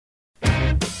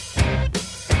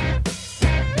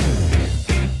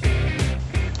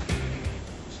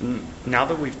now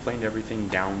that we've planed everything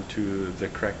down to the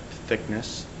correct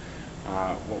thickness,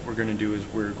 what we're going to do is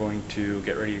we're going to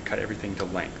get ready to cut everything to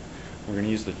length. We're going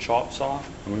to use the chop saw,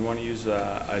 and we want to use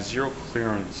a zero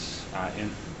clearance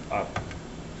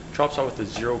chop saw with a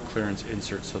zero clearance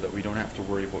insert so that we don't have to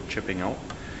worry about chipping out.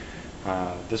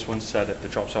 This one's set at the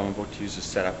chop saw I'm about to use is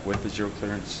set up with the zero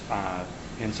clearance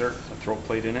insert, a throat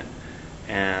plate in it,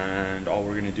 and all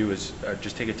we're going to do is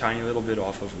just take a tiny little bit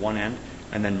off of one end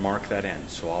and then mark that end.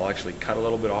 So I'll actually cut a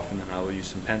little bit off, and then I will use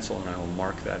some pencil and I will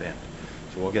mark that end.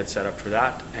 So we'll get set up for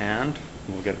that, and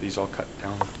we'll get these all cut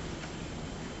down.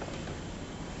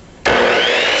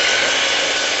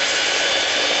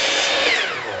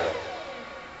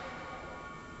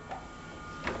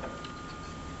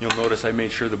 You'll notice I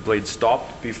made sure the blade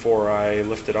stopped before I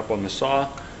lift it up on the saw.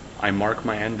 I mark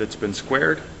my end that's been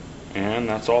squared, and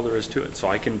that's all there is to it. So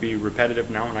I can be repetitive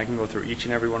now, and I can go through each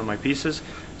and every one of my pieces,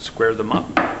 square them up,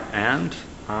 and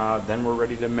then we're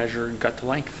ready to measure and cut to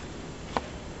length.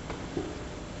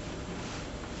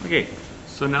 Okay,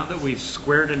 so now that we've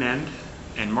squared an end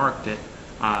and marked it,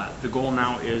 the goal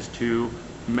now is to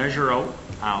measure out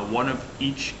one of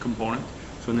each component.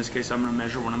 So in this case, I'm going to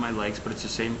measure one of my legs, but it's the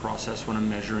same process when I'm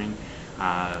measuring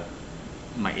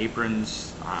my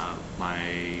aprons,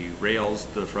 my rails,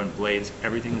 the front blades.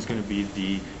 Everything is going to be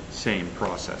the same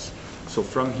process. So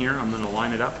from here, I'm going to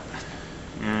line it up.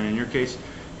 And in your case,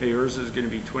 yours is going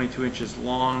to be 22 inches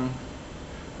long.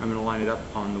 I'm going to line it up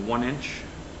on the 1 inch.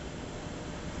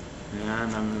 And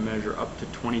I'm going to measure up to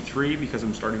 23 because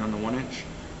I'm starting on the 1 inch.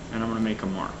 And I'm going to make a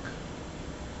mark.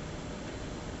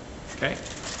 Okay.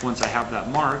 Once I have that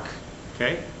mark,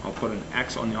 okay, I'll put an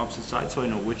X on the opposite side so I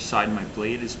know which side my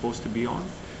blade is supposed to be on,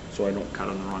 so I don't cut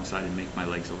on the wrong side and make my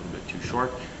legs a little bit too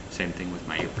short. Same thing with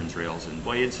my aprons, rails, and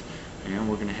blades. And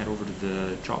we're going to head over to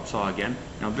the chop saw again.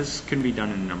 Now this can be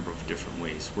done in a number of different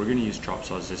ways. We're going to use chop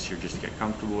saws this year just to get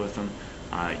comfortable with them.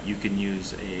 You can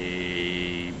use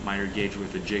a miter gauge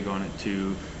with a jig on it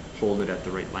to hold it at the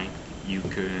right length. You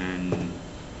can,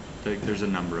 there's a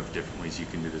number of different ways you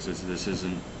can do this. This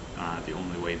isn't the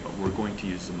only way, but we're going to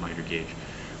use the miter gauge.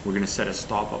 We're going to set a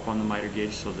stop up on the miter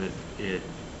gauge so that it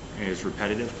is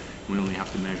repetitive. We only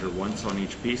have to measure once on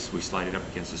each piece. We slide it up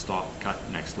against the stop, cut,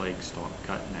 next leg, stop,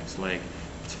 cut, next leg.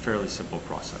 It's a fairly simple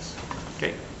process.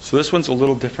 Okay, so this one's a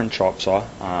little different chop saw,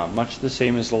 much the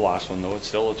same as the last one though. It's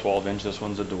still a 12 inch, this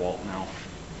one's a DeWalt now.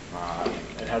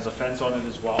 It has a fence on it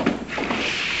as well,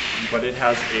 but it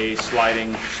has a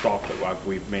sliding stop that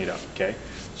we've made up, okay?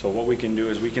 So what we can do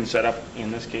is we can set up, in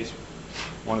this case,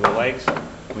 one of the legs.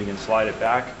 We can slide it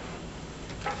back.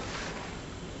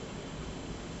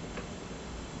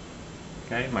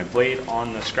 Okay, my blade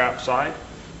on the scrap side,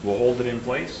 we'll hold it in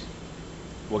place.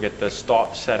 We'll get the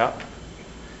stop set up.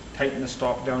 Tighten the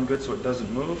stop down good so it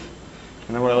doesn't move.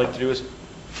 And then what I like to do is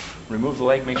remove the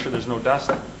leg, make sure there's no dust,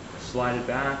 slide it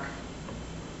back,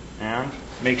 and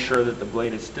make sure that the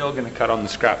blade is still going to cut on the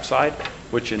scrap side,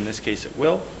 which in this case it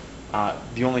will.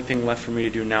 The only thing left for me to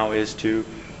do now is to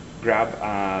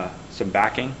grab some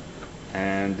backing,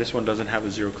 and this one doesn't have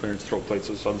a zero clearance throat plate,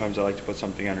 so sometimes I like to put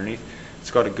something underneath. It's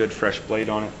got a good fresh blade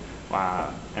on it,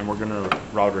 and we're going to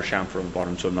router chamfer on the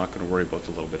bottom, so I'm not going to worry about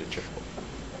the little bit of chip.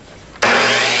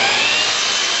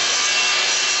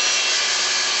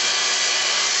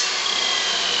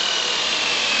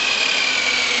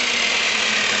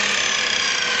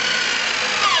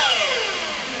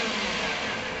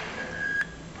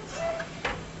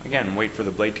 Again, wait for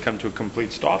the blade to come to a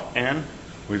complete stop, and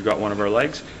we've got one of our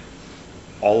legs.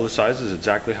 All of the sizes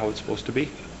exactly how it's supposed to be.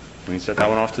 We can set that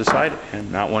one off to the side,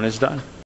 and that one is done.